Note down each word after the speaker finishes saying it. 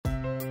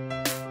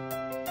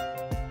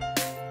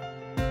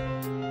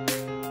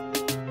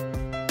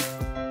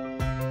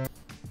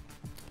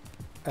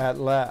At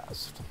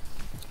last,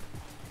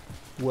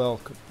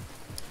 welcome,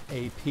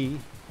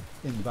 AP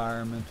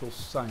Environmental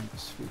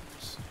Science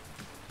Students.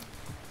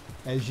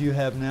 As you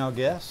have now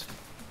guessed,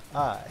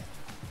 I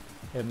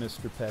am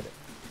Mr. Pettit.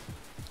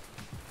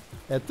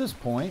 At this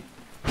point,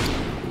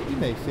 you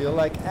may feel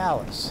like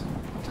Alice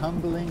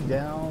tumbling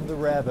down the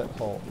rabbit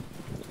hole.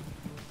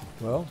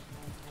 Well,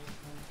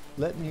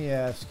 let me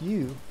ask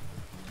you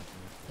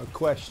a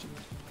question.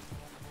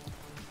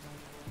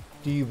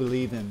 Do you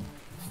believe in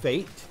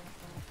fate?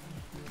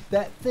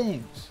 That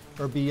things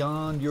are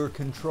beyond your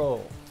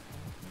control,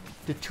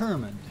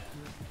 determined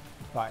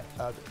by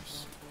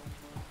others?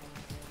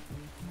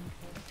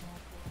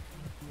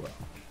 Well,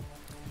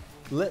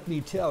 let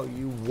me tell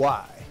you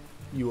why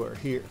you are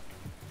here.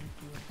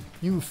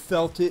 You've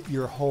felt it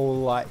your whole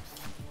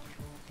life.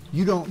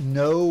 You don't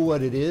know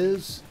what it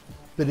is,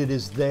 but it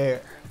is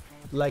there,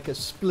 like a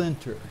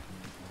splinter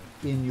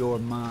in your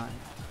mind.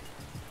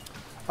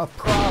 A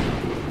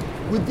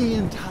problem with the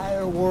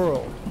entire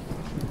world.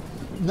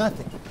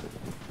 Nothing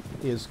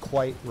is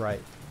quite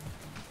right.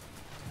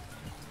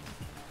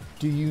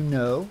 Do you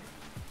know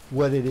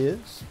what it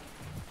is?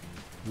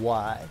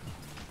 Why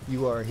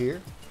you are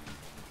here?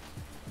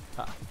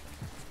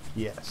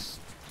 Yes,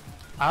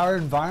 our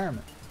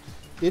environment.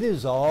 It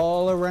is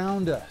all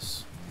around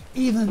us.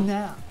 Even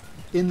now,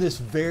 in this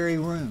very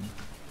room,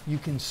 you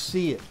can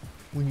see it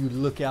when you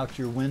look out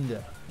your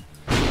window.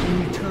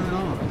 When you turn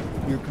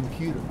on your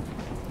computer,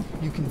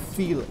 you can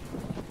feel it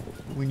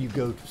when you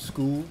go to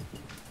school,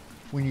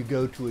 when you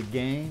go to a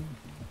game,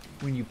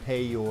 when you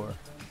pay your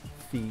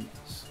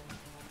fees.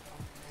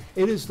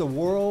 It is the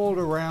world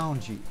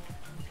around you,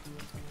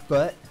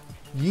 but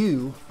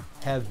you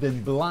have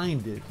been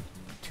blinded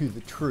to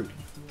the truth.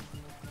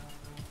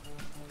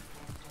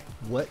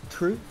 What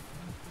truth?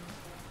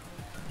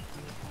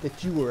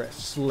 That you were a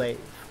slave,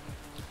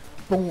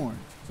 born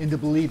into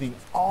believing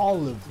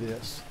all of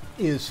this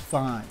is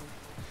fine,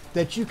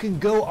 that you can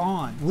go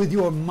on with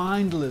your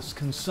mindless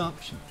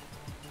consumption.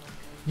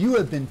 You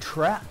have been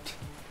trapped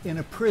in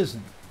a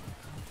prison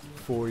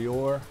for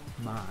your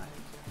mind.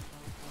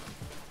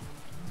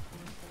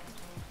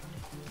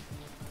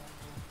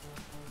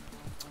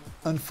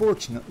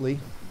 Unfortunately,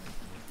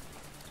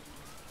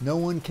 no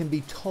one can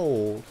be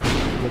told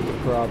what the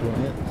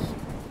problem is.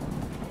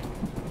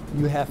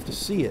 You have to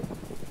see it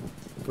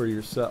for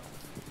yourself.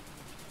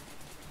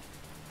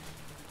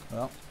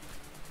 Well,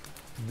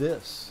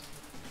 this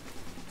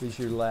is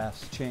your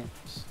last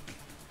chance.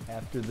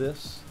 After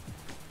this,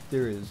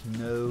 there is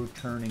no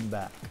turning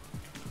back.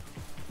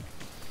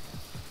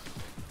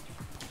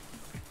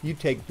 You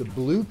take the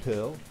blue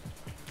pill,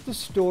 the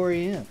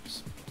story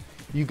ends.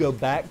 You go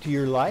back to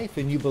your life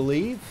and you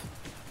believe,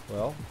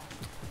 well,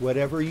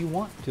 whatever you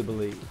want to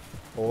believe.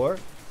 Or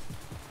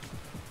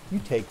you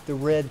take the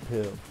red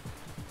pill.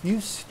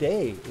 You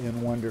stay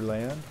in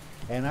Wonderland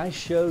and I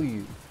show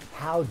you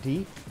how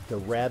deep the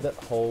rabbit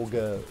hole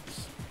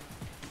goes.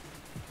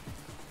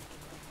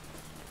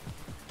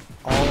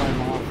 All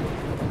I'm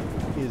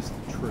offering is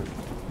the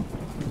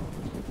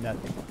truth,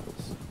 nothing else.